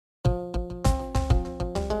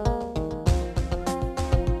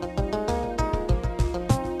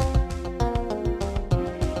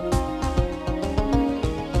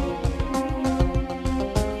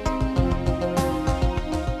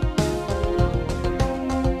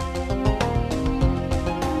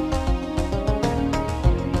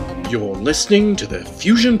You're listening to the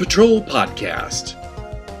Fusion Patrol Podcast.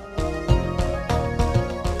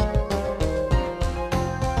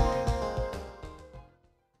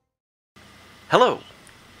 Hello.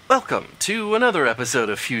 Welcome to another episode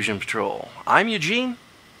of Fusion Patrol. I'm Eugene.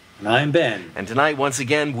 And I'm Ben. And tonight, once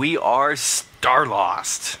again, we are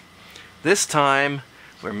Starlost. This time,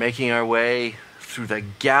 we're making our way through the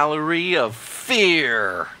Gallery of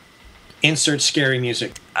Fear. Insert scary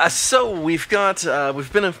music. So we've got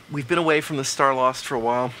we've been away from the Starlost for a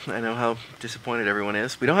while. I know how disappointed everyone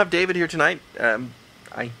is. We don't have David here tonight.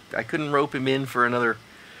 I couldn't rope him in for another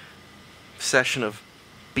session of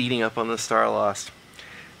beating up on the Starlost,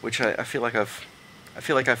 which I feel like I've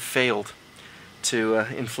failed to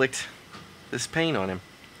inflict this pain on him.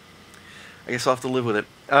 I guess I'll have to live with it.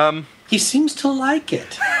 He seems to like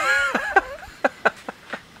it.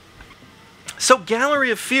 So,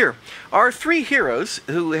 Gallery of Fear. Our three heroes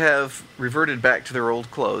who have reverted back to their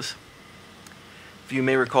old clothes. If you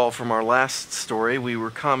may recall from our last story, we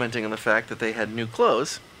were commenting on the fact that they had new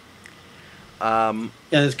clothes. Yeah,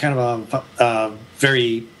 it's kind of a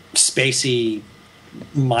very spacey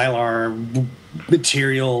mylar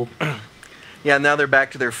material. Yeah, now they're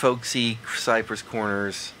back to their folksy Cypress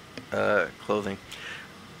Corners clothing.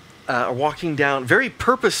 Walking down, very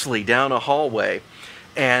purposefully down a hallway,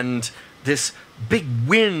 and this big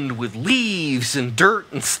wind with leaves and dirt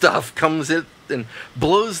and stuff comes in and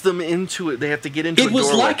blows them into it. They have to get into a doorway. It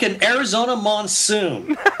was like an Arizona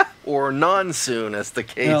monsoon. Or non-soon, as the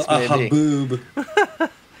case may be. A haboob.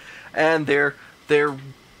 And they're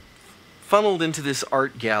funneled into this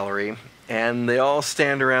art gallery, and they all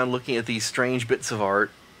stand around looking at these strange bits of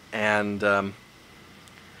art. And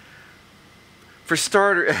for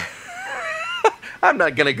starter, I'm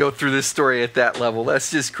not going to go through this story at that level.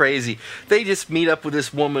 That's just crazy. They just meet up with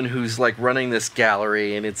this woman who's like running this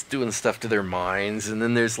gallery, and it's doing stuff to their minds. And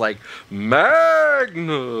then there's like Magnus,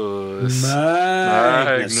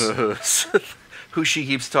 who she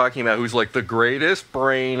keeps talking about, who's like the greatest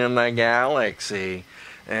brain in the galaxy.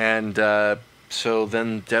 And so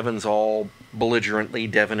then Devon's all belligerently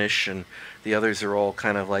Devonish, and the others are all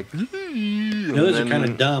kind of like... The others are kind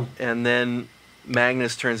of dumb. And then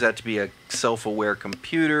Magnus turns out to be a self-aware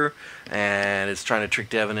computer, and it's trying to trick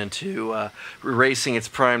Devon into erasing its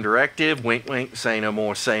prime directive. Wink, wink, say no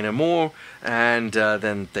more, say no more. And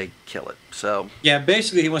then they kill it. So yeah,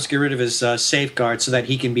 basically he wants to get rid of his safeguard so that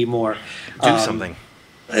he can be more... do something.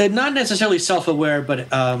 Not necessarily self-aware, but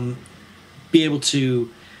be able to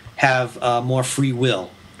have more free will.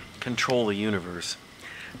 Control the universe.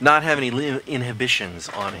 Not have any inhibitions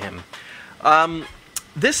on him.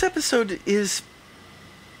 This episode is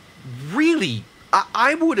really,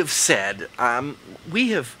 I would have said,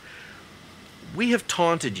 we have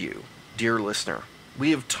taunted you, dear listener.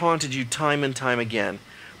 We have taunted you time and time again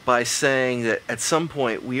by saying that at some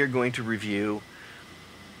point we are going to review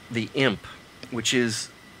The Imp, which is,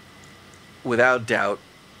 without doubt,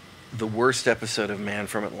 the worst episode of Man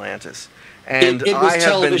from Atlantis. And it was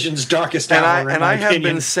television's darkest hour, and I have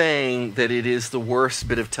been saying that it is the worst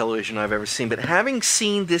bit of television I've ever seen. But having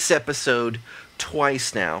seen this episode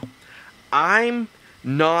twice now, I'm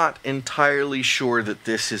not entirely sure that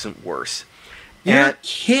this isn't worse. You're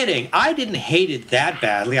kidding. I didn't hate it that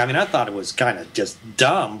badly. I mean, I thought it was kind of just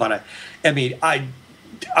dumb. But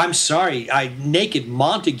I'm sorry. Naked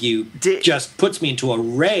Montague just puts me into a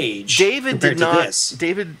rage. David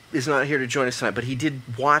is not here to join us tonight, but he did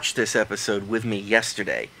watch this episode with me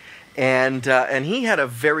yesterday, and he had a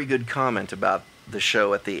very good comment about the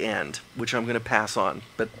show at the end, which I'm going to pass on.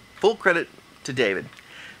 But full credit to David.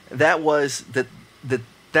 That was that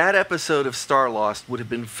episode of Starlost would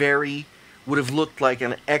have looked like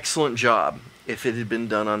an excellent job if it had been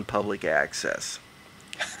done on public access.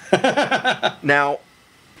 Now.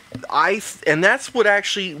 And that's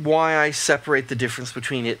why I separate the difference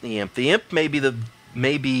between it and The Imp. The Imp may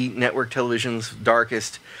be network television's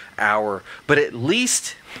darkest hour, but at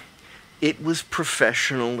least it was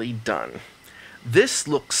professionally done. This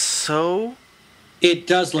looks so it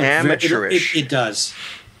does look amateurish. It does.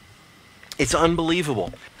 It's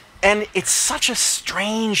unbelievable. And it's such a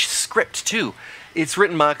strange script, too. It's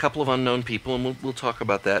written by a couple of unknown people, and we'll talk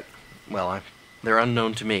about that. Well, they're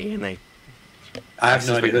unknown to me, and I have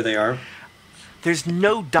no idea who they are. There's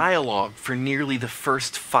no dialogue for nearly the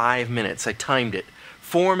first 5 minutes. I timed it.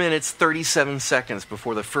 4 minutes, 37 seconds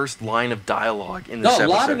before the first line of dialogue in this episode.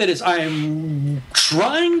 No, a lot of it is, I am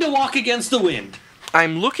trying to walk against the wind.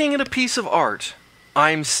 I'm looking at a piece of art.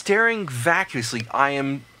 I'm staring vacuously. I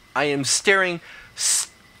am staring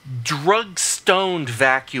drug-stoned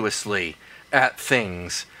vacuously at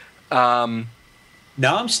things. Now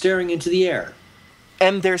I'm staring into the air.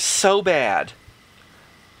 And they're so bad.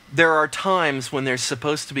 There are times when they're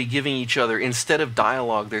supposed to be giving each other, instead of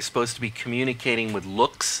dialogue, they're supposed to be communicating with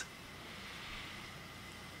looks.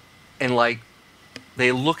 And, like,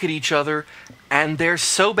 they look at each other, and they're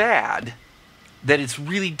so bad that it's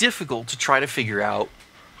really difficult to try to figure out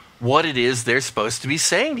what it is they're supposed to be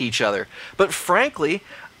saying to each other. But frankly,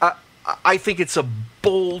 I think it's a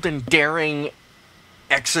bold and daring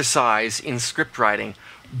exercise in script writing,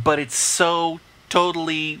 but it's so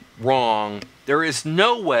totally wrong. There is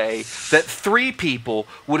no way that 3 people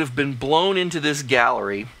would have been blown into this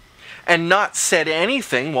gallery and not said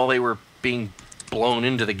anything while they were being blown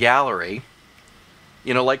into the gallery.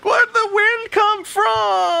 You know, like, where'd the wind come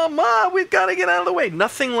from? We've got to get out of the way.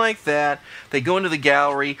 Nothing like that. They go into the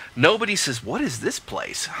gallery. Nobody says, what is this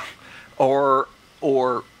place? Or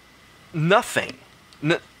nothing.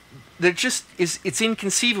 There just is. It's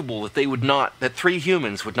inconceivable that that 3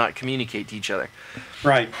 humans would not communicate to each other.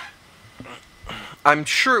 Right. I'm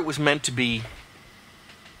sure it was meant to be,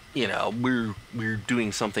 you know, we're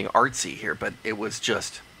doing something artsy here, but it was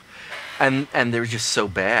just, and they're just so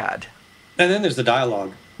bad. And then there's the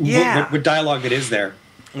dialogue. Yeah. What dialogue that is there?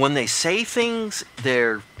 When they say things,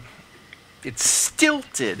 it's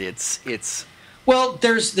stilted. It's. Well,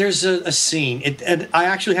 there's a scene, and I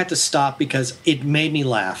actually had to stop because it made me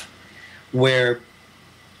laugh, where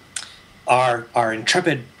our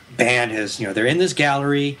intrepid band is, you know, they're in this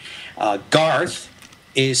gallery. Garth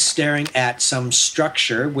is staring at some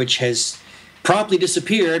structure which has promptly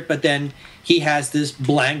disappeared, but then he has this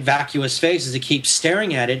blank, vacuous face as he keeps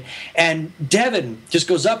staring at it. And Devin just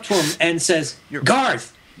goes up to him and says,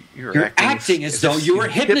 Garth, you're acting as though you were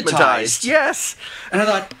hypnotized. Yes. And I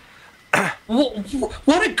thought,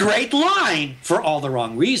 what a great line for all the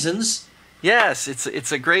wrong reasons. Yes,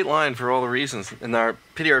 it's a great line for all the reasons. And our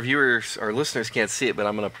viewers, our listeners can't see it, but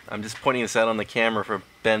I'm just pointing this out on the camera for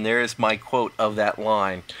Ben. There is my quote of that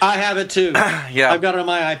line. I have it too. Yeah, I've got it on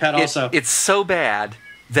my iPad also. It's so bad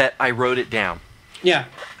that I wrote it down. Yeah.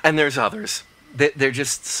 And there's others. They're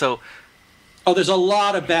just so. Oh, there's a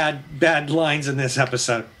lot of bad lines in this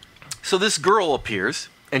episode. So this girl appears,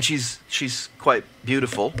 and she's quite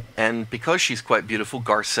beautiful, and because she's quite beautiful,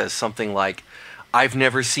 Garth says something like, I've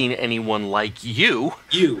never seen anyone like you.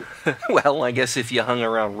 You. Well, I guess if you hung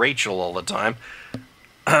around Rachel all the time,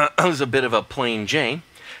 it was a bit of a plain Jane.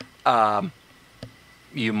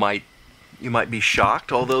 You might be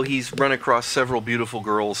shocked, although he's run across several beautiful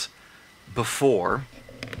girls before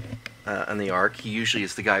in the arc. He usually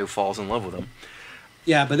is the guy who falls in love with them.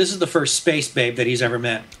 Yeah, but this is the first space babe that he's ever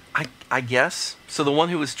met. I guess. So the one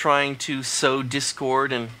who was trying to sow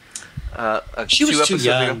discord and she was too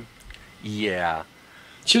young. Ago? Yeah.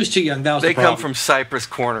 She was too young. That was the problem. They come from Cypress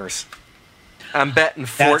Corners. I'm betting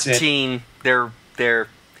 14. They're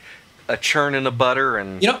a churn in the butter,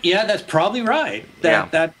 and yeah, that's probably right.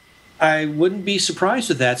 That I wouldn't be surprised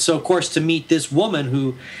with that. So of course, to meet this woman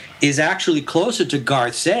who is actually closer to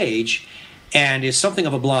Garth's age and is something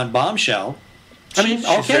of a blonde bombshell. I mean,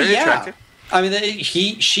 she's very attractive. I mean,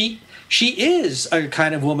 she is a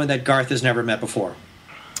kind of woman that Garth has never met before.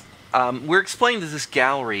 We're explaining that this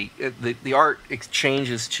gallery, the art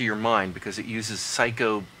changes to your mind because it uses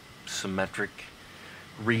psychosymmetric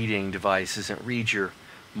reading devices and reads your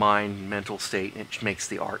mind, mental state, and it makes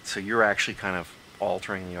the art. So you're actually kind of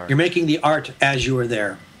altering the art. You're making the art as you are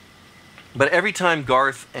there. But every time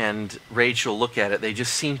Garth and Rachel look at it, they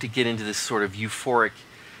just seem to get into this sort of euphoric,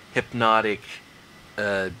 hypnotic,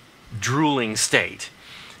 drooling state.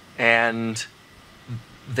 And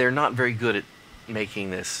they're not very good at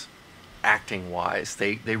making this acting-wise.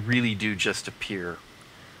 They really do just appear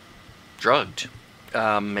drugged.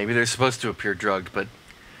 Maybe they're supposed to appear drugged, but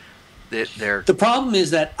they're... The problem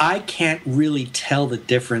is that I can't really tell the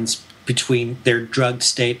difference between their drugged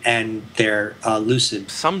state and their lucid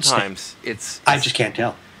Sometimes state. I just can't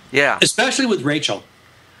tell. Yeah. Especially with Rachel.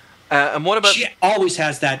 And what about... She always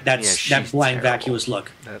has that blank, vacuous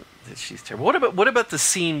look. She's terrible. What about the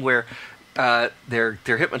scene where they're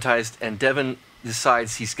hypnotized and Devin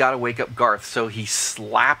decides he's got to wake up Garth, so he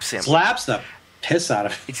slaps him. Slaps the piss out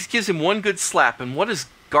of him. He just gives him one good slap, and what does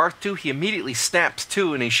Garth do? He immediately snaps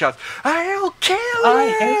to, and he shouts, "I'll kill you!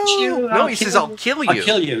 I hate you! No, he says, "I'll kill you! I'll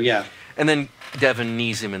kill you!" Yeah. And then Devin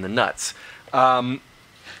knees him in the nuts.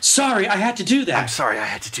 Sorry, I had to do that. I'm sorry, I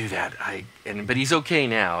had to do that. But he's okay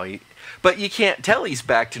now. But you can't tell he's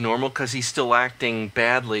back to normal because he's still acting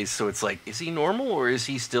badly. So it's like, is he normal or is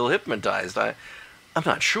he still hypnotized? I'm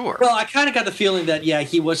not sure. Well, I kind of got the feeling that,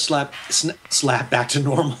 he was slapped back to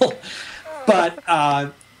normal. But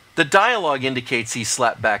The dialogue indicates he's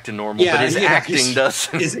slapped back to normal, but his acting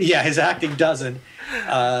doesn't. His acting doesn't.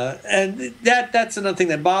 And that's another thing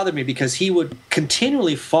that bothered me, because he would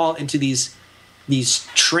continually fall into these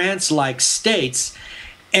trance-like states,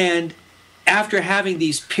 and after having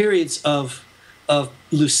these periods of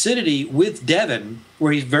lucidity with Devon,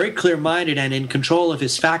 where he's very clear-minded and in control of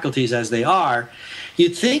his faculties as they are,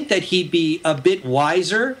 you'd think that he'd be a bit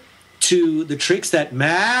wiser to the tricks that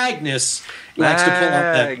Magnus likes to pull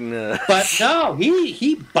on them. But no,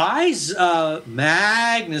 he buys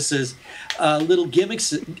Magnus's little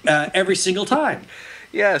gimmicks every single time.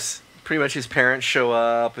 Yes, pretty much his parents show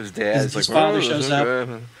up, his dad's his father shows up,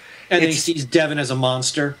 and then he sees Devon as a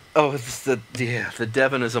monster. Oh, the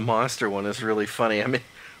Devon as a monster one is really funny. I mean,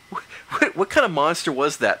 what kind of monster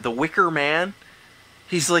was that? The Wicker Man?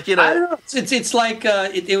 He's like, I don't know. It's like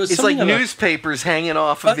it was. It's like newspapers hanging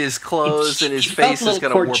off of his clothes, and his face is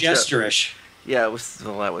kind of warped up. Yeah, it was.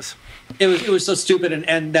 Well, that was. It was so stupid,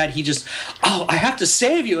 and that he just, I have to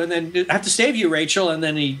save you, and then I have to save you, Rachel, and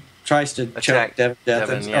then he tries to choke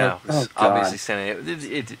Devon. Yeah, obviously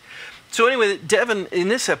standing. So anyway, Devon, in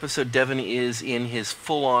this episode, Devon is in his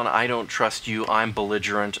full-on, I don't trust you, I'm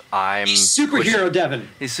belligerent, He's superhero Devon.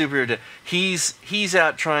 He's superhero Devon. He's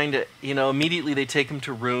out trying to, immediately they take him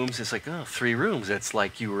to rooms. It's like, 3 rooms. It's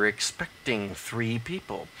like you were expecting 3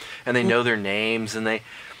 people. And they know their names,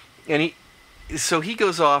 so he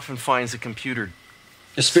goes off and finds a computer.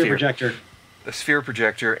 A sphere projector. A sphere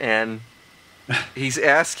projector, and he's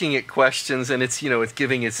asking it questions, and it's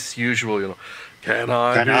giving its usual, Can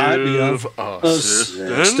I be of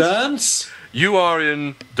assistance? You are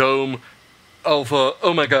in Dome Alpha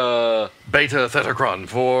Omega Beta Theta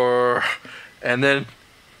 4. And then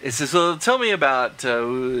it says, tell me about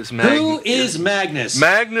who is Magnus? Who is Magnus?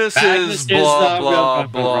 Magnus is blah, blah,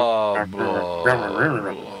 blah, blah.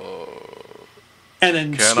 And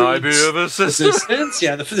then Can I be of assistance?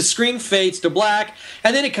 Yeah, the screen fades to black,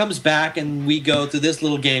 and then it comes back, and we go through this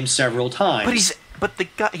little game several times. But the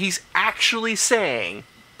guy, he's actually saying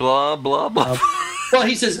blah blah blah. Well,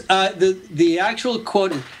 he says the actual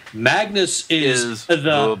quote is, Magnus is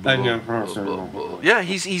the. Yeah,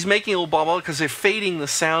 he's making a little blah blah because they're fading the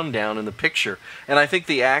sound down in the picture, and I think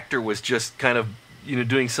the actor was just kind of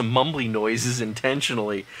doing some mumbly noises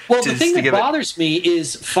intentionally. Well, the thing that bothers me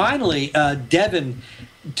is finally Devon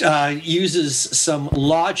uses some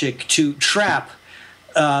logic to trap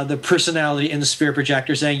the personality in the sphere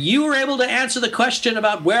projector, saying, you were able to answer the question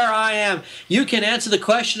about where I am. You can answer the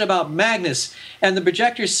question about Magnus. And the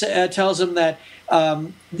projector tells him that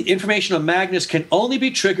the information on Magnus can only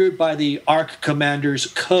be triggered by the Arc Commander's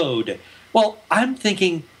code. Well, I'm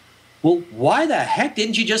thinking, why the heck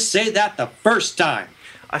didn't you just say that the first time?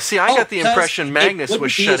 I got the impression Magnus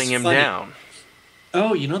was shutting him down.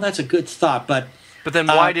 Oh, that's a good thought, but then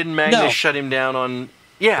why didn't Magnus shut him down on...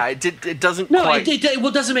 Yeah, it doesn't quite...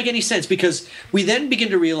 It doesn't make any sense, because we then begin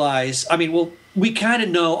to realize... we kind of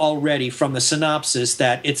know already from the synopsis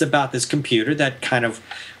that it's about this computer that kind of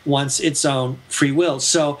wants its own free will.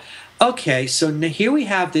 So, okay, so here we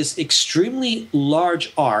have this extremely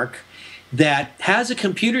large arc that has a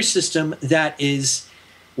computer system that is,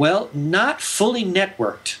 not fully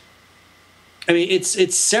networked.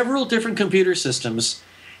 It's several different computer systems,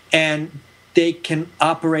 and they can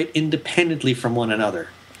operate independently from one another.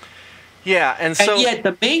 Yeah, and yet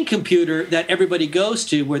the main computer that everybody goes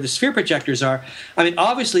to, where the sphere projectors are,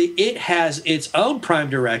 obviously it has its own prime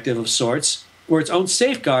directive of sorts, or its own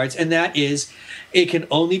safeguards, and that is it can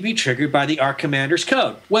only be triggered by the Arc Commander's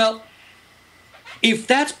code. Well, if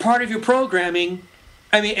that's part of your programming,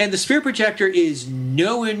 and the sphere projector is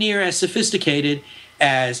nowhere near as sophisticated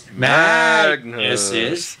as Magnus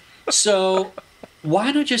is, so...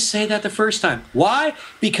 Why not just say that the first time? Why?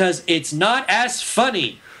 Because it's not as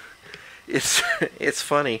funny. It's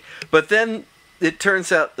funny. But then it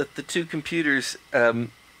turns out that the 2 computers,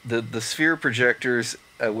 the sphere projectors,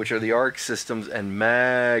 which are the Arc systems, and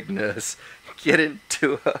Magnus, get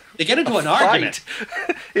into an argument.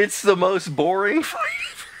 It's the most boring fight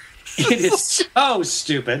ever. It is so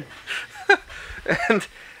stupid.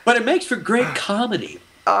 But it makes for great comedy.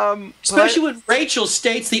 Especially when Rachel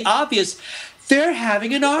states the obvious... They're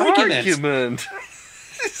having an argument.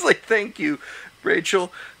 It's like, thank you,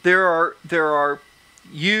 Rachel. There are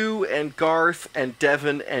you and Garth and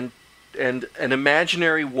Devon and an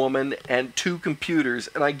imaginary woman and 2 computers,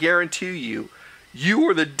 and I guarantee you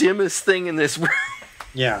are the dimmest thing in this room.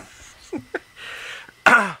 Yeah.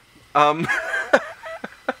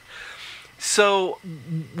 So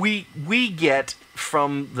we get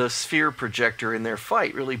from the sphere projector in their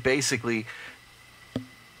fight really basically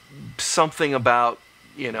something about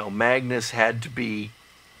Magnus had to be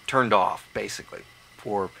turned off, basically,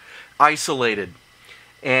 or isolated.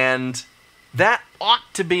 And that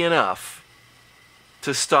ought to be enough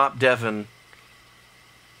to stop Devon,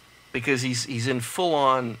 because he's in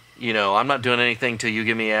full-on, I'm not doing anything till you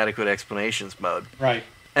give me adequate explanations mode. Right.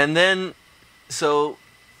 And then, so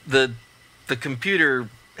the computer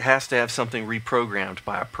has to have something reprogrammed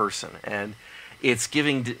by a person, and it's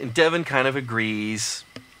giving... Devon kind of agrees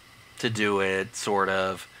to do it, sort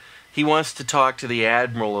of. He wants to talk to the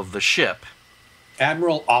admiral of the ship.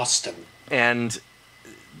 Admiral Austin. And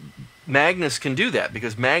Magnus can do that,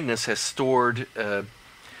 because Magnus has stored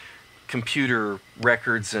computer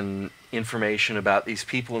records and information about these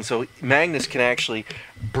people, and so Magnus can actually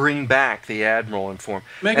bring back the admiral and form.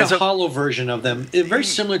 Make a holo version of them, very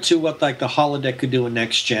similar to what like the holodeck could do in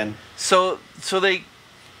Next Gen. So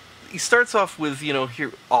he starts off with,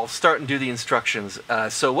 here, I'll start and do the instructions.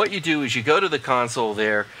 So what you do is you go to the console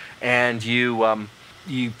there, and you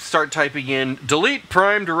start typing in delete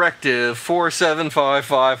prime directive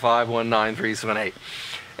 4755519378.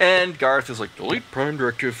 And Garth is like, delete prime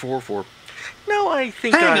directive 44. No, I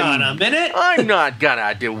think Hang on a minute. I'm not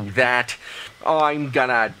gonna do that. I'm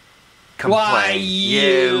gonna complain. Why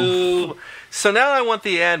you? So now I want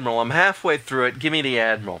the admiral. I'm halfway through it. Give me the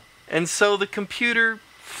admiral. And so the computer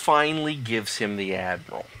finally gives him the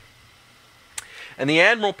admiral. And the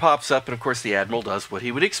admiral pops up, and of course the admiral does what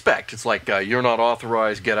he would expect. It's like, you're not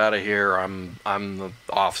authorized, get out of here, I'm the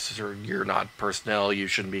officer, you're not personnel, you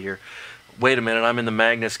shouldn't be here. Wait a minute, I'm in the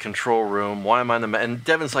Magnus control room, why am I in the... And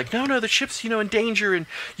Devon's like, no, the ship's, in danger, and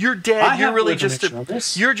you're dead, you're really just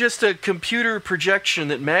a computer projection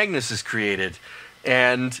that Magnus has created.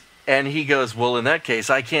 And he goes, well, in that case,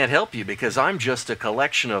 I can't help you, because I'm just a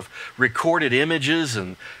collection of recorded images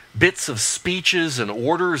and bits of speeches and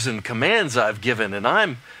orders and commands I've given, and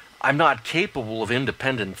I'm not capable of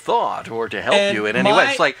independent thought or to help you in any way.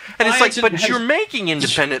 It's like, but you're making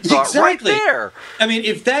independent thought exactly. right there. I mean,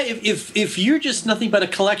 if you're just nothing but a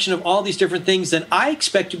collection of all these different things, then I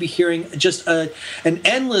expect to be hearing just an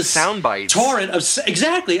endless sound bites, torrent of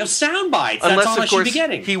sound bites. Unless, that's all of I should course, be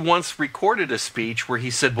getting. He once recorded a speech where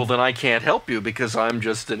he said, "Well, then I can't help you because I'm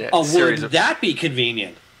just an series would that be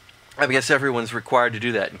convenient? I guess everyone's required to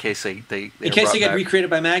do that in case they get recreated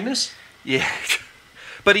by Magnus. Yeah,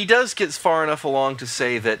 but he does get far enough along to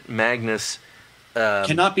say that Magnus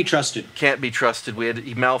cannot be trusted. Can't be trusted.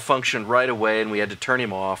 He malfunctioned right away, and we had to turn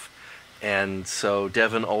him off. And so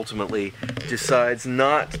Devon ultimately decides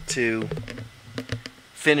not to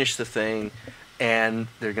finish the thing, and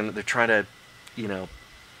they're trying to,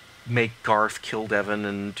 make Garth kill Devon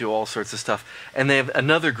and do all sorts of stuff. And they have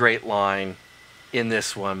another great line in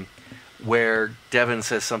this one, where Devon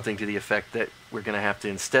says something to the effect that we're going to have to,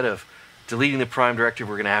 instead of deleting the prime directive,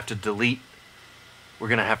 we're going to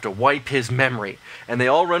have to wipe his memory. And they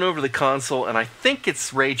all run over to the console, and I think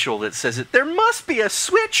it's Rachel that says it. There must be a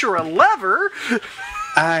switch or a lever.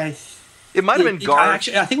 It might have been Garth.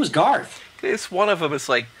 I think it was Garth. It's one of them. It's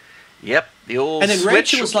like, yep, the old and then switch,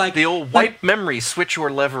 Rachel was like, the old wipe memory switch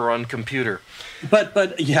or lever on computer.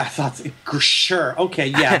 But yeah, I thought, sure, okay,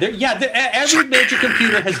 yeah, every major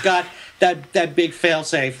computer has got that big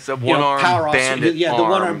failsafe. It's a one-armed bandit. Yeah, the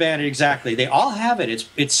one-armed bandit, exactly. They all have it.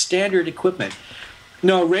 It's standard equipment.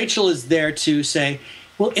 No, Rachel is there to say,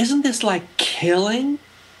 well, isn't this like killing?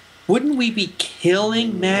 Wouldn't we be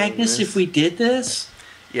killing Magnus if we did this?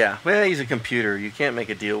 Yeah, well, he's a computer. You can't make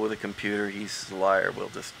a deal with a computer. He's a liar. We'll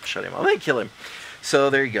just shut him off. They kill him. So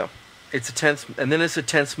there you go. It's a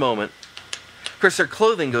tense moment. Of course, their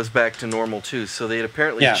clothing goes back to normal too. So they had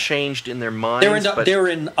apparently changed in their minds. They were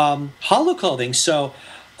in holo clothing. So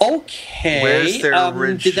okay, where's their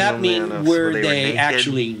original? Did that mean were they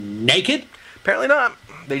actually naked? Apparently not.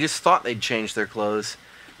 They just thought they'd changed their clothes.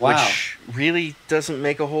 Wow. Which really doesn't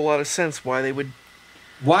make a whole lot of sense. Why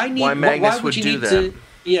Magnus would do that?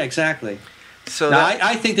 Yeah, exactly. So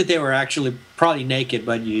I think that they were actually probably naked,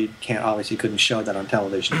 but you couldn't show that on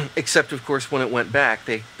television. Except, of course, when it went back,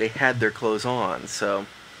 they had their clothes on. So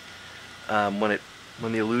when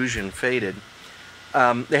the illusion faded,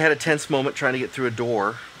 they had a tense moment trying to get through a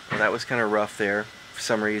door. That was kind of rough there for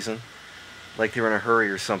some reason, like they were in a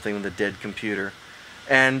hurry or something with a dead computer.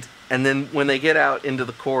 And then when they get out into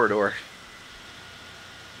the corridor,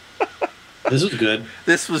 this was good.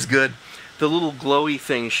 This was good. The little glowy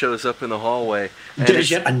thing shows up in the hallway. And there's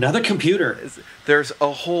yet another computer. There's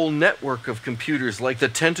a whole network of computers, like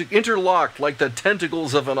interlocked, like the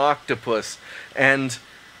tentacles of an octopus. And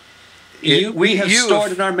we have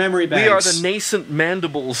stored in our memory banks. We are the nascent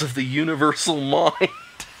mandibles of the universal mind.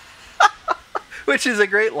 which is a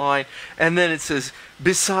great line. And then it says,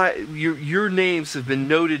 "Beside your names have been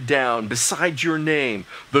noted down. Beside your name,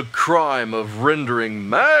 the crime of rendering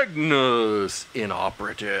Magnus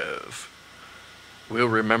inoperative. We'll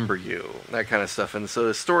remember you." That kind of stuff. And so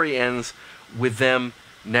the story ends with them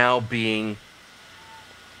now being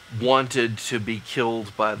wanted to be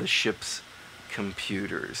killed by the ship's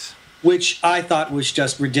computers. Which I thought was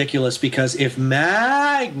just ridiculous, because if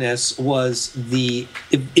Magnus was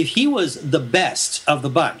if he was the best of the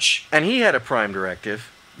bunch, and he had a prime directive,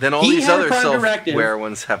 then all these other self-aware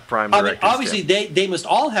ones have prime directives. I mean, obviously they must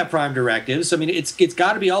all have prime directives. I mean, it's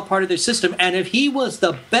got to be all part of their system. And if he was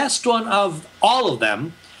the best one of all of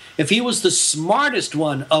them, if he was the smartest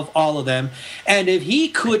one of all of them, and if he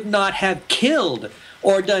could not have killed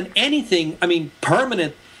or done anything, I mean,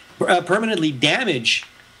 permanently damage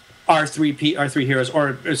our three heroes,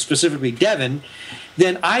 or specifically Devon,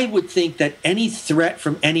 then I would think that any threat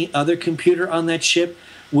from any other computer on that ship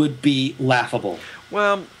would be laughable.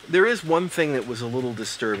 Well, there is one thing that was a little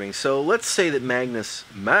disturbing. So let's say that Magnus,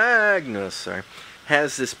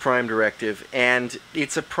 has this prime directive, and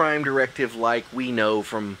it's a prime directive like we know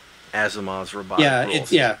from Asimov's robotic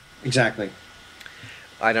rules. Yeah, exactly.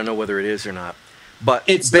 I don't know whether it is or not. But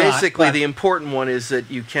it's basically, not, the important one is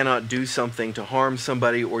that you cannot do something to harm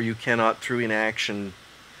somebody, or you cannot, through inaction,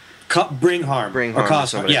 bring harm or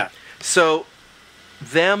cause to somebody. Yeah. So,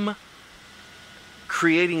 them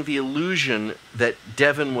creating the illusion that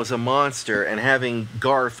Devon was a monster and having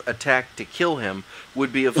Garth attack to kill him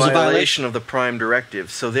would be a violation of the Prime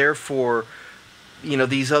Directive. So therefore,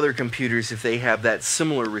 these other computers, if they have that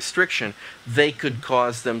similar restriction, they could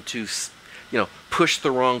cause them to push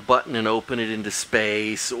the wrong button and open it into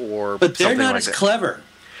space, or but they're something not like as that. Clever.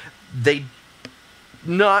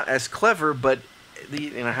 Not as clever, but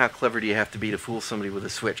how clever do you have to be to fool somebody with a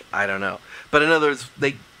switch? I don't know. But in other words,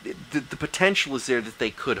 the potential is there that they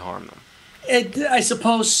could harm them. I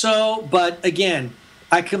suppose so, but again,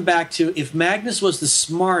 I come back to, if Magnus was the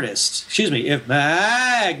smartest, if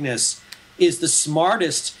Magnus is the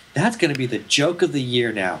smartest, that's going to be the joke of the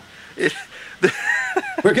year now.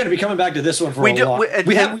 We're going to be coming back to this one for a while.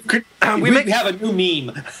 We have a new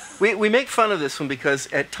meme. We make fun of this one because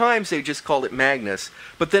at times they just called it Magnus,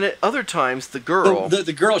 but then at other times the girl,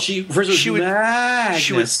 the girl, she would Magnus.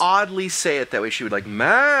 She would oddly say it that way. She would like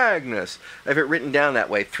Magnus. I have it written down that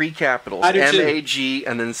way, 3 capitals, M-A-G,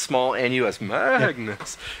 and then small N-U-S,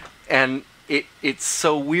 Magnus. Yeah. And it's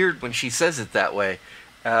so weird when she says it that way.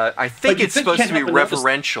 I think it's supposed to be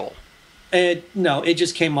reverential. No, it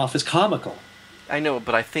just came off as comical. I know,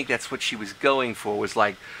 but I think that's what she was going for, was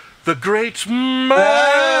like, the great Magnus,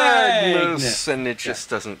 and it just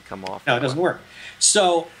doesn't come off. No, it doesn't work.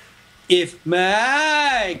 So, if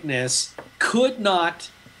Magnus could not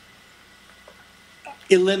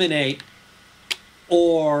eliminate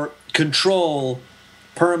or control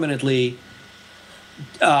permanently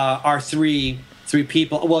our three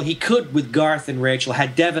people, well, he could with Garth and Rachel.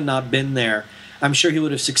 Had Devon not been there, I'm sure he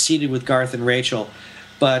would have succeeded with Garth and Rachel.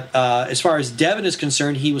 But as far as Devon is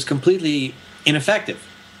concerned, he was completely ineffective.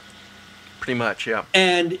 Pretty much, yeah.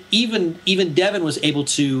 And even Devon was able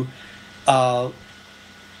to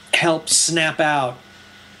help snap out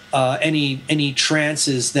any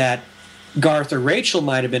trances that Garth or Rachel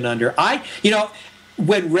might have been under.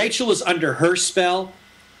 When Rachel was under her spell,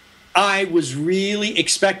 I was really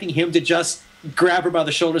expecting him to just grab her by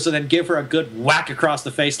the shoulders and then give her a good whack across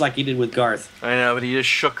the face like he did with Garth. I know, but he just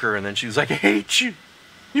shook her, and then she was like, "I hate you.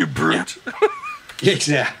 You brute." Yeah.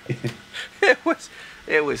 Exactly. It was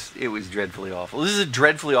dreadfully awful. This is a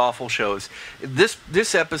dreadfully awful show.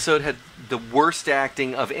 This episode had the worst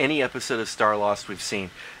acting of any episode of Starlost we've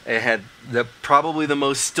seen. It had probably the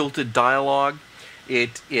most stilted dialogue.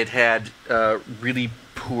 It had really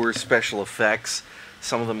poor special effects,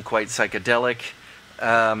 some of them quite psychedelic.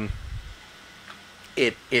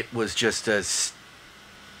 It was just a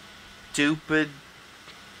stupid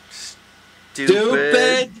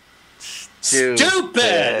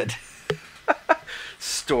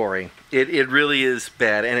story. It really is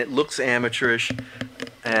bad, and it looks amateurish.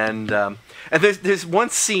 And there's one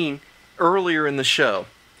scene earlier in the show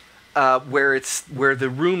where the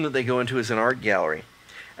room that they go into is an art gallery,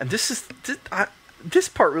 and this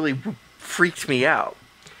part really freaked me out.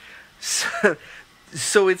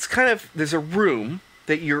 So it's kind of, there's a room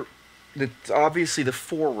that's obviously the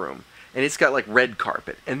foreroom, and it's got like red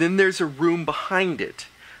carpet, and then there's a room behind it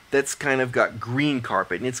that's kind of got green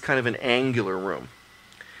carpet, and it's kind of an angular room,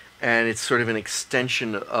 and it's sort of an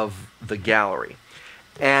extension of the gallery.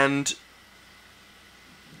 And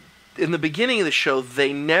in the beginning of the show,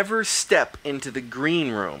 they never step into the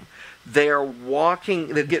green room. they are walking,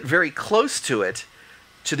 they get very close to it,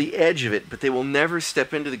 to the edge of it, but they will never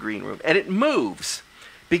step into the green room. And it moves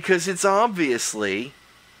because it's obviously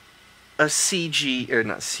a CG, or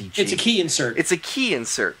not CG. It's a key insert. It's a key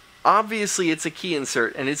insert. Obviously, it's a key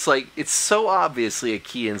insert, and it's so obviously a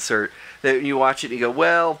key insert that you watch it and you go,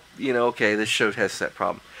 well, okay, this show has that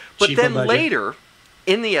problem. But Cheaper then budget. later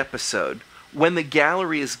in the episode, when the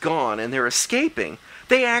gallery is gone and they're escaping,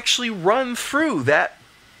 they actually run through that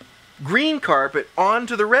green carpet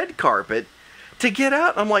onto the red carpet to get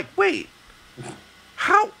out. I'm like, wait,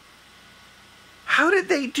 how did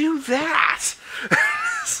they do that?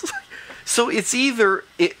 So it's either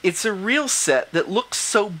it's a real set that looks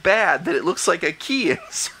so bad that it looks like a key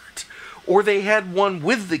insert, or they had one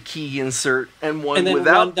with the key insert and one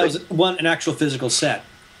without. An actual physical set.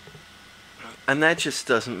 And that just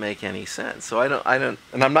doesn't make any sense. So I don't,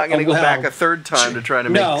 and I'm not going to go back a third time to try to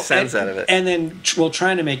make sense out of it. And then,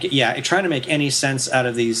 trying to make any sense out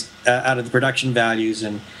of these, out of the production values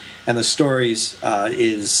and the stories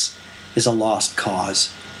is a lost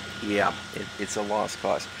cause. Yeah, it's a lost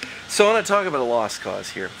cause. So I want to talk about a lost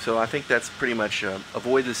cause here. So I think that's pretty much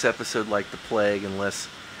avoid this episode like the plague, unless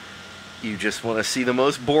you just want to see the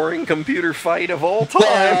most boring computer fight of all time.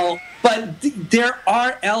 Well, but there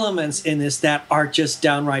are elements in this that are just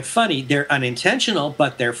downright funny. They're unintentional,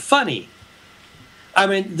 but they're funny. I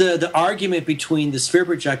mean, the argument between the sphere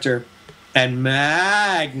projector and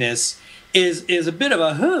Magnus is a bit of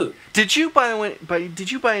a hoot. Did you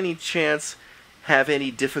by any chance have any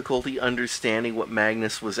difficulty understanding what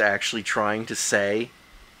Magnus was actually trying to say?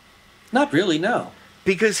 Not really, no.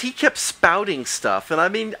 Because he kept spouting stuff, and I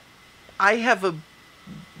mean, I have a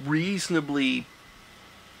reasonably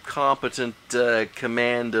competent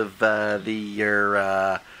command of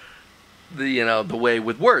the way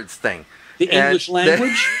with words thing. The English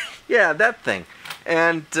language? Yeah, that thing.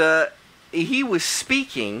 And he was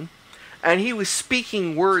speaking, and he was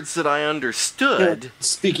speaking words that I understood. Yeah,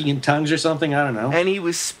 speaking in tongues or something, I don't know. And he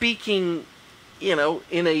was speaking, in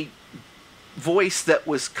a voice that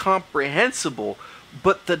was comprehensible,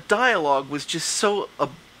 but the dialogue was just so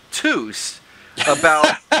obtuse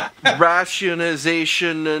about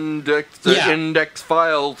rationalization and index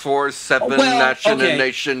file for 7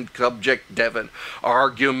 nation subject Devon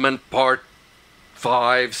argument part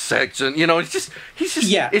 5 section. It's just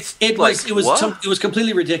it was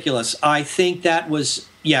completely ridiculous. I think that was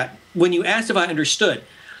when you asked if I understood,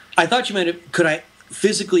 I thought you meant could I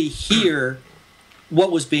physically hear what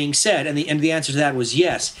was being said, and the answer to that was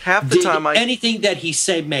yes. Half the time, anything that he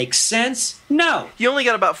said make sense? No. You only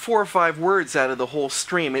got about 4 or 5 words out of the whole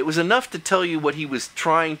stream. It was enough to tell you what he was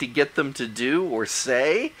trying to get them to do or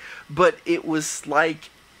say, but it was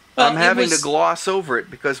like I'm having to gloss over it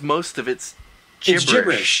because most of it's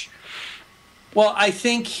gibberish. Well, I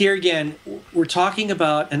think here again, we're talking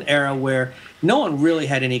about an era where no one really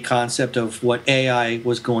had any concept of what AI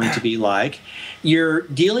was going to be like. You're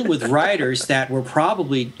dealing with writers that were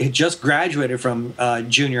probably had just graduated from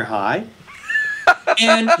junior high,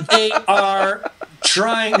 and they are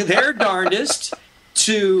trying their darndest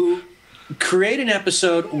to create an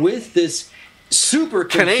episode with this supercomputer.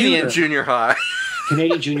 Canadian junior high.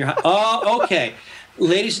 Canadian junior high. Oh, okay.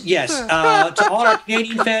 Ladies, yes, to all our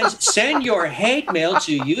Canadian fans, send your hate mail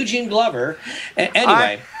to Eugene Glover.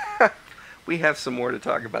 Anyway. We have some more to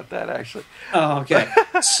talk about that, actually. Oh, okay.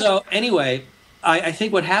 So, anyway, I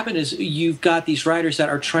think what happened is you've got these writers that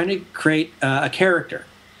are trying to create a character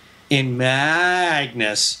in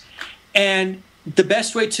Magnus. And the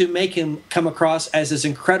best way to make him come across as this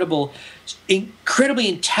incredibly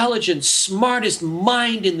intelligent, smartest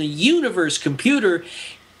mind in the universe computer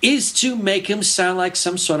is to make him sound like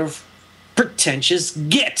some sort of pretentious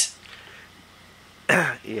git.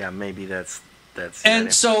 Yeah, maybe that's.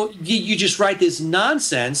 And so you just write this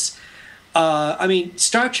nonsense. I mean,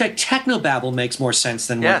 Star Trek Technobabble makes more sense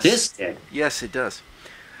than what this did. Yes, it does.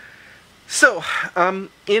 So,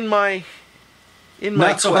 in my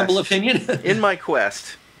not so humble opinion, in my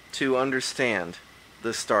quest to understand the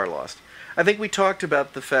Starlost, I think we talked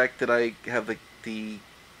about the fact that I have the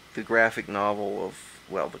graphic novel of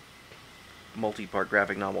the multi-part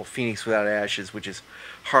graphic novel Phoenix Without Ashes, which is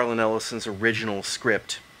Harlan Ellison's original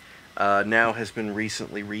script. Now has been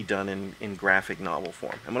recently redone in graphic novel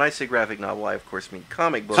form. And when I say graphic novel, I of course mean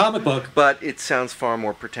comic book. Comic book. But it sounds far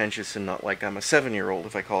more pretentious and not like I'm a 7-year-old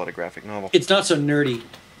if I call it a graphic novel. It's not so nerdy.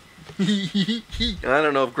 And I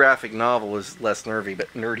don't know if graphic novel is less nerdy,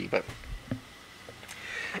 but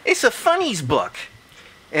it's a funnies book.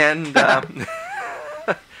 And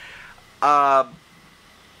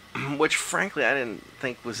which frankly I didn't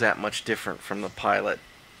think was that much different from the pilot.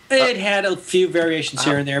 It had a few variations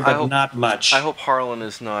here and there, but not much. I hope Harlan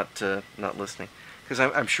is not listening, because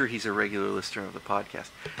I'm sure he's a regular listener of the podcast.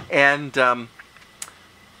 And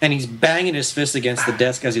he's banging his fist against the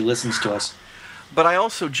desk as he listens to us. But I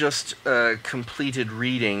also just completed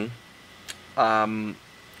reading. Well,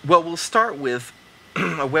 we'll start with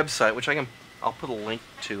a website, which I'll put a link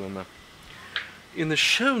to in the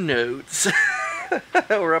show notes,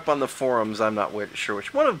 or up on the forums. I'm not sure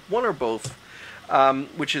which one or both.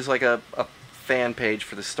 Which is like a fan page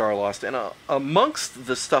for the Starlost, and amongst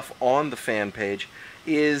the stuff on the fan page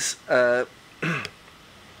is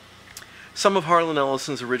some of Harlan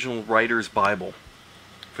Ellison's original writer's Bible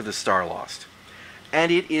for the Starlost,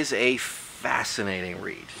 and it is a fascinating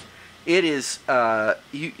read. It is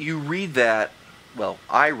you read that. Well,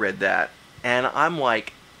 I read that, and I'm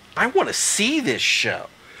like, I want to see this show.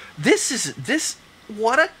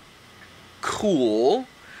 What a cool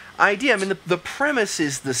idea. I mean, the premise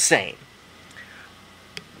is the same.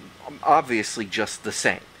 Obviously just the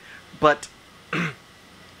same. But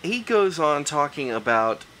he goes on talking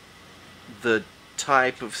about the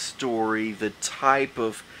type of story, the type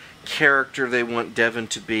of character they want Devon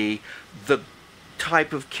to be, the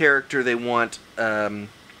type of character they want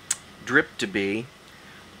Drip to be.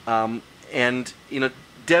 And,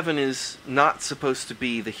 Devon is not supposed to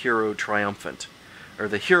be the hero triumphant, or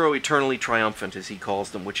the hero eternally triumphant, as he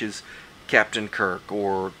calls them, which is Captain Kirk,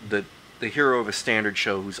 or the hero of a standard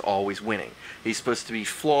show who's always winning. He's supposed to be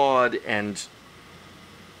flawed and,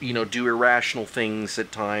 do irrational things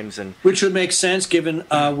at times. Which would make sense given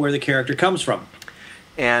where the character comes from.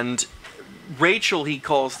 And Rachel, he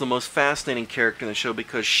calls the most fascinating character in the show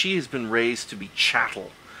because she has been raised to be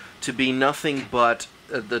chattel, to be nothing but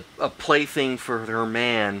a plaything for her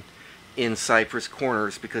man in Cypress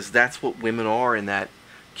Corners, because that's what women are in that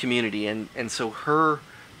community. And so her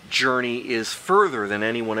journey is further than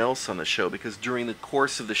anyone else on the show, because during the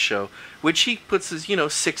course of the show, which he puts as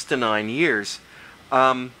 6 to 9 years,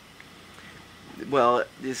 well,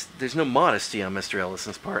 there's no modesty on Mr.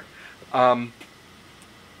 Ellison's part,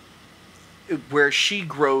 where she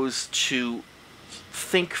grows to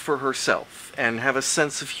think for herself and have a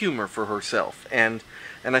sense of humor for herself. And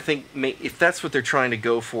I think if that's what they're trying to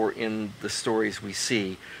go for in the stories we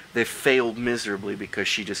see, they've failed miserably, because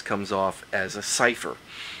she just comes off as a cipher.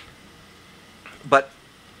 But,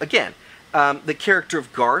 again, the character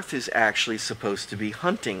of Garth is actually supposed to be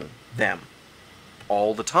hunting them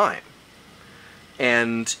all the time.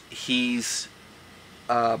 And he's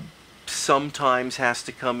sometimes has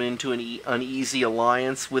to come into an uneasy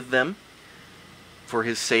alliance with them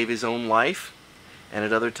for save his own life. And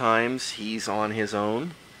at other times, he's on his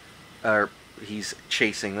own, or he's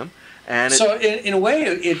chasing them. And so, in a way,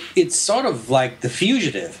 it's sort of like The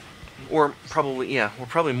Fugitive. Or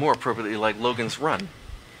probably more appropriately like Logan's Run.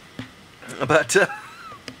 But,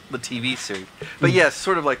 the TV series. But yes,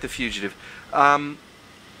 sort of like The Fugitive. And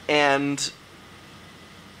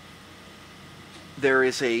there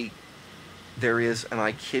is, and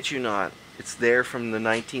I kid you not, it's there from the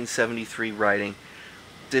 1973 writing,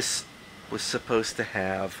 this was supposed to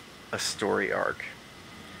have a story arc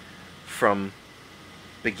from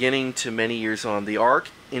beginning to many years on.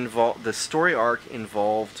 The story arc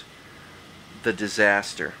involved the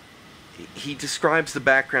disaster. He describes the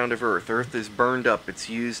background of Earth. Earth is burned up, it's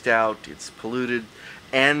used out, it's polluted,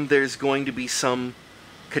 and there's going to be some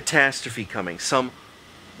catastrophe coming.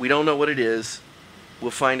 We don't know what it is.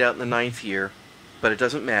 We'll find out in the 9th year, but it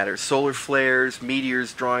doesn't matter. Solar flares,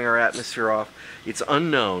 meteors drawing our atmosphere off. It's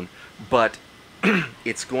unknown, but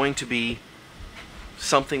it's going to be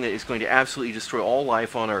something that is going to absolutely destroy all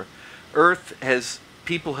life on Earth.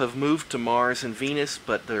 People have moved to Mars and Venus,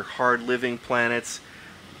 but they're hard-living planets,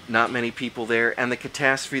 not many people there, and the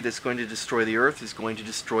catastrophe that's going to destroy the Earth is going to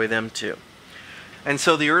destroy them too. And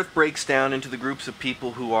so the Earth breaks down into the groups of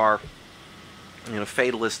people who are,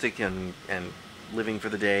 fatalistic and living for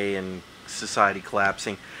the day, and society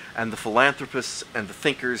collapsing, and the philanthropists and the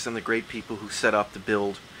thinkers and the great people who set up to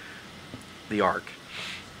build the Ark.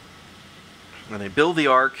 And they build the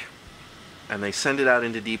Ark, and they send it out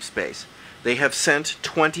into deep space. They have sent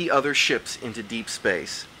 20 other ships into deep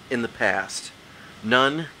space in the past.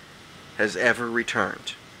 None has ever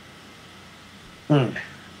returned.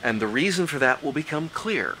 And the reason for that will become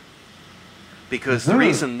clear. Because the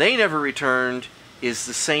reason they never returned is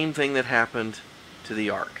the same thing that happened to the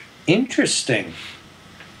Ark. Interesting.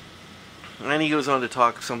 And then he goes on to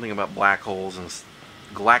talk something about black holes and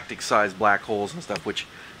galactic-sized black holes and stuff, which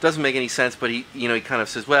doesn't make any sense. But he kind of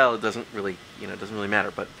says, well, it doesn't really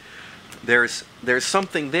matter. But there's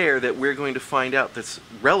something there that we're going to find out that's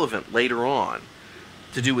relevant later on.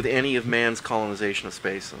 to do with any of man's colonization of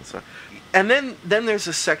space and so. And then there's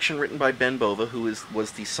a section written by Ben Bova, who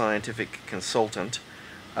was the scientific consultant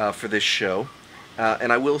for this show.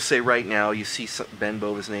 And I will say right now, you see Ben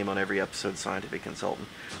Bova's name on every episode, scientific consultant.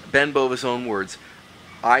 Ben Bova's own words: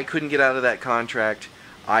 I couldn't get out of that contract.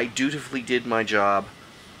 I dutifully did my job.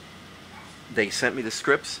 They sent me the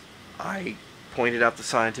scripts. I pointed out the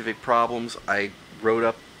scientific problems. I wrote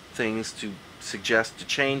up things to suggest to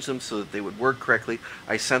change them so that they would work correctly.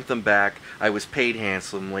 I sent them back. I was paid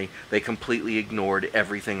handsomely. They completely ignored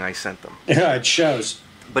everything I sent them. Yeah, it shows.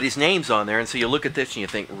 But his name's on there, and so you look at this and you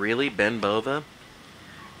think, really, Ben Bova?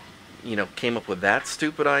 Came up with that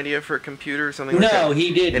stupid idea for a computer or something like that? No,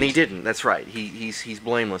 he didn't. And he didn't. That's right. He's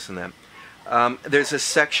blameless in that. There's a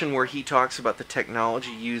section where he talks about the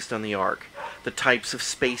technology used on the Ark, the types of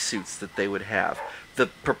spacesuits that they would have, the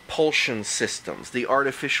propulsion systems, the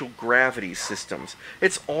artificial gravity systems.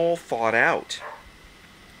 It's all thought out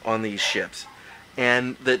on these ships.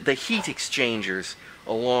 And the heat exchangers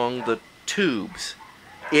along the tubes.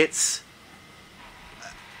 It's...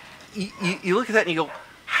 You look at that and you go,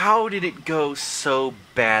 how did it go so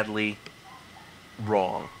badly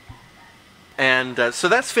wrong? And so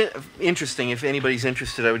that's interesting. If anybody's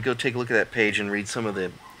interested, I would go take a look at that page and read some of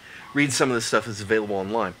the stuff that's available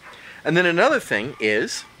online. And then another thing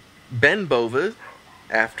is, Ben Bova,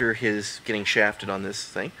 after his getting shafted on this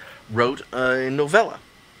thing, wrote a novella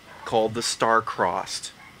called The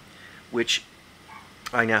Star-Crossed, which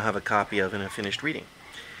I now have a copy of and have finished reading.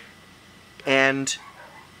 And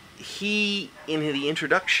he, in the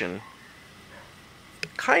introduction,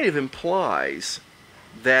 kind of implies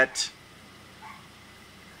that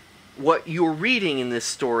what you're reading in this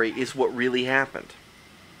story is what really happened.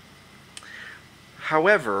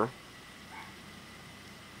 However,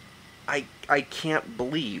 I can't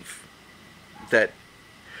believe that,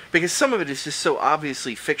 because some of it is just so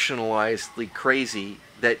obviously fictionalizedly crazy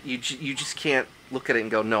that you just can't look at it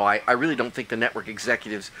and go, no, I really don't think the network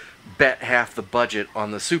executives bet half the budget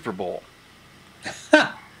on the Super Bowl.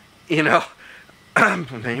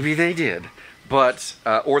 Maybe they did, but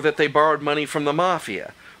or that they borrowed money from the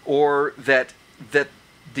mafia, or that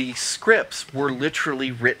the scripts were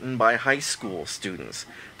literally written by high school students.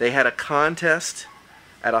 They had a contest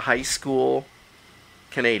at a high school,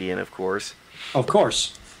 Canadian, of course. Of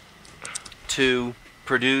course. To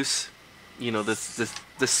produce,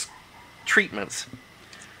 this treatments.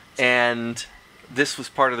 And this was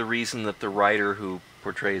part of the reason that the writer who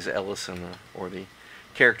portrays Ellison, or the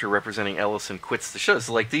character representing Ellison, quits the show.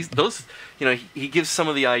 So he gives some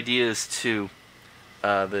of the ideas to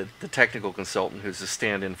the technical consultant who's a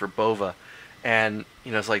stand-in for Bova, and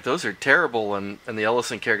it's like, those are terrible, and the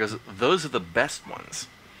Ellison character goes, those are the best ones.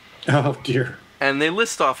 Oh dear. And they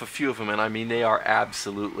list off a few of them, and I mean, they are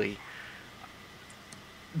absolutely,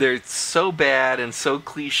 they're so bad and so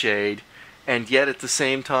cliched, and yet at the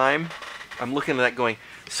same time, I'm looking at that going,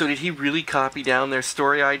 so did he really copy down their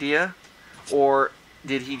story idea? Or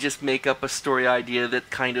did he just make up a story idea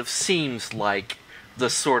that kind of seems like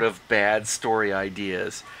the sort of bad story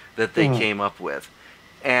ideas that they came up with?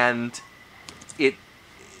 And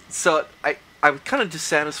I'm kind of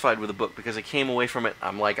dissatisfied with the book, because I came away from it,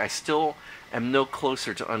 I'm like, I still am no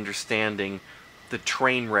closer to understanding the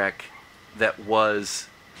train wreck that was,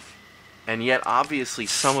 and yet obviously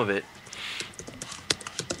some of it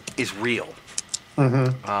is real.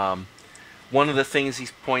 Mm-hmm. One of the things he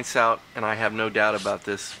points out, and I have no doubt about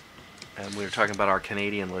this, and we were talking about our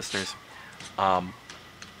Canadian listeners,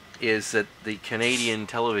 is that the Canadian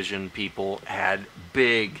television people had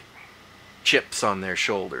big chips on their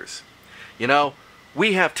shoulders.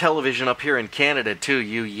 We have television up here in Canada too,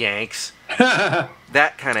 you Yanks.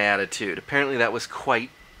 That kind of attitude. Apparently that was quite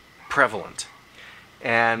prevalent.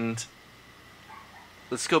 And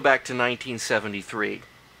let's go back to 1973.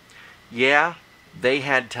 Yeah, they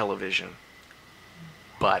had television,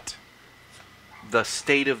 but the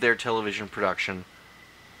state of their television production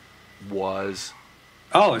was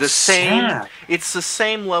the same. Sad. It's the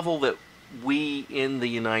same level that we in the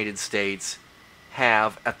United States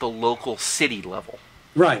have at the local city level.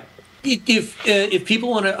 Right. If people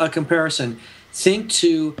want a comparison, think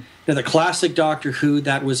to the classic Doctor Who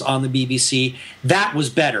that was on the BBC. That was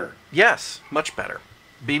better. Yes, much better.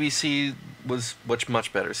 BBC was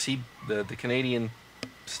much better. See, the Canadian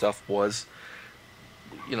stuff was,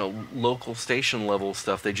 local station level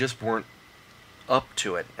stuff. They just weren't up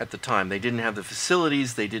to it at the time. They didn't have the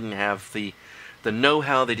facilities. They didn't have the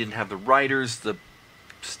know-how. They didn't have the writers, the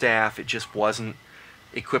staff. It just wasn't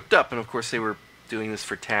equipped up. And of course they were doing this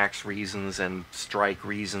for tax reasons and strike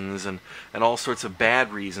reasons and all sorts of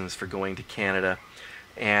bad reasons for going to Canada.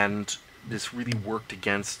 And this really worked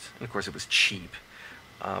against, and of course it was cheap.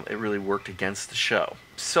 It really worked against the show.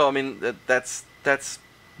 So I mean that's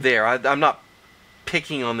there. I'm not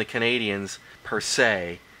picking on the Canadians per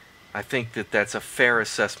se. I think that that's a fair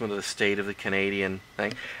assessment of the state of the Canadian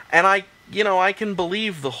thing, and I can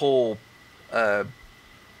believe the whole the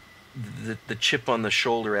chip on the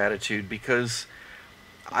shoulder attitude, because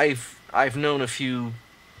I've known a few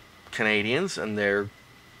Canadians and they're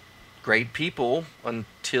great people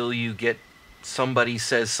until you get somebody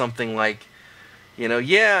says something like,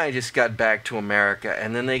 yeah, I just got back to America,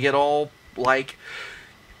 and then they get all like,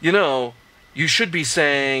 you should be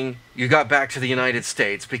saying you got back to the United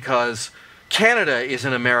States because Canada is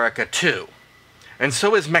in America too. And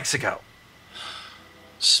so is Mexico.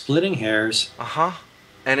 Splitting hairs. Uh-huh.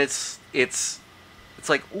 And it's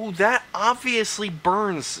like, ooh, that obviously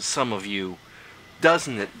burns some of you,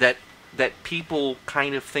 doesn't it? That people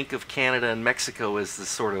kind of think of Canada and Mexico as the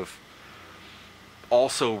sort of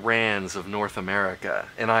also rans of North America.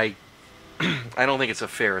 And I don't think it's a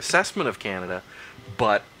fair assessment of Canada,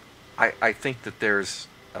 but I think that there's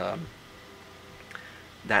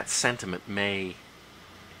that sentiment may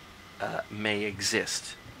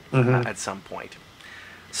exist at some point.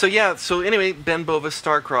 So yeah. So anyway, Ben Bova's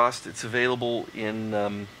Star-Crossed. It's available in a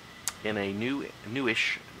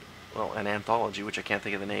newish, an anthology, which I can't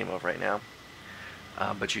think of the name of right now,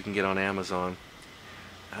 but you can get on Amazon.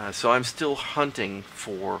 So I'm still hunting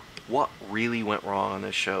for what really went wrong on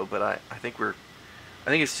this show, but I think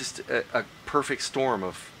it's just a perfect storm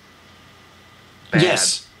of bad.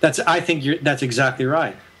 Yes, I think that's exactly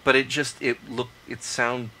right. But it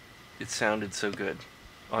sounded so good.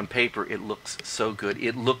 On paper, it looks so good.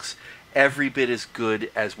 It looks every bit as good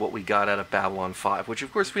as what we got out of Babylon 5, which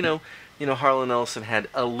of course we know, Harlan Ellison had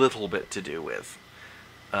a little bit to do with.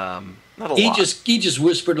 Not a lot. He just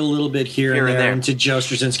whispered a little bit here and there into Joe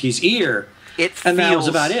Straczynski's ear, and that was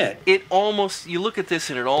about it. It almost, you look at this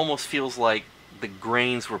and it almost feels like the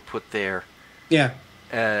grains were put there. Yeah.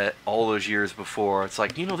 All those years before. It's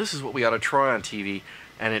like, this is what we ought to try on TV,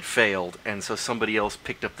 and it failed, and so somebody else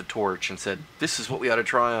picked up the torch and said, this is what we ought to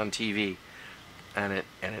try on TV, and it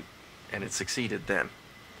succeeded then.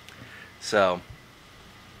 So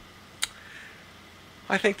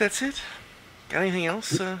I think that's it. Got anything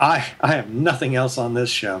else? I have nothing else on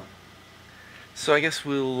this show. So I guess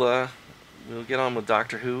we'll get on with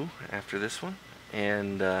Doctor Who after this one,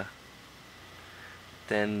 and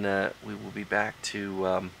then we will be back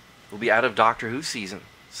to we'll be out of Doctor Who season,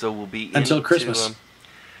 so we'll be until Christmas.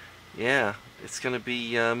 Yeah, it's gonna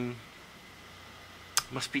be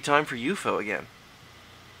must be time for UFO again.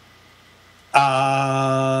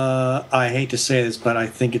 I hate to say this, but I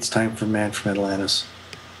think it's time for Man from Atlantis.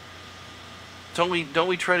 Don't we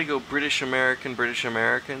try to go British American?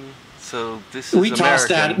 So this is we tossed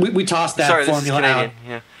American. that. We tossed that Sorry, formula this is out.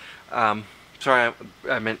 Canadian. Yeah. Sorry,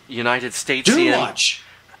 I meant United States. Doomwatch.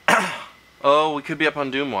 Oh, we could be up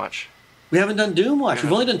on Doomwatch. We haven't done Doomwatch. Yeah.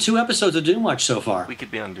 We've only done 2 episodes of Doomwatch so far. We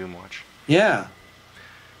could be on Doomwatch. Yeah.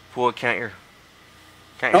 Boy, can't you?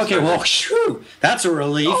 Okay, well, shoo, that's a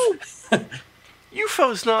relief. Oh.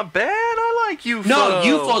 UFO's not bad. I like UFO. No,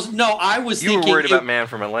 UFO's... No, I was thinking... You were worried about Man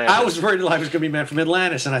from Atlantis. I was worried I was going to be Man from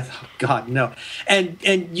Atlantis, and I thought, God, no. And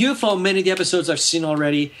UFO, many of the episodes I've seen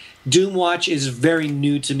already. Doomwatch is very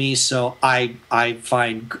new to me, so I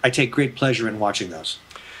take great pleasure in watching those.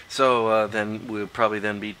 So then we'll probably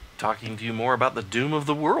then be talking to you more about the doom of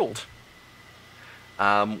the world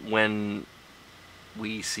when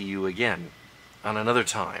we see you again on another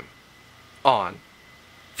time on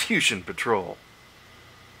Fusion Patrol.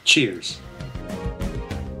 Cheers.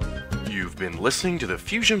 You've been listening to the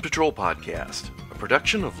Fusion Patrol podcast, a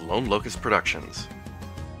production of Lone Locust Productions.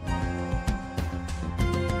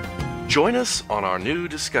 Join us on our new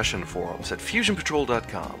discussion forums at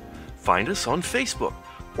fusionpatrol.com. Find us on Facebook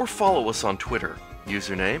or follow us on Twitter.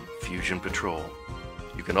 Username Fusion Patrol.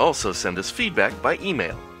 You can also send us feedback by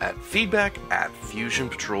email at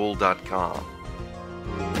feedback@fusionpatrol.com.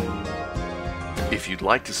 If you'd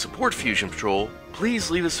like to support Fusion Patrol,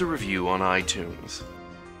 please leave us a review on iTunes.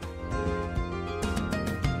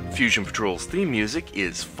 Fusion Patrol's theme music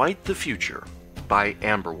is Fight the Future by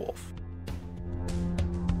Amberwolf.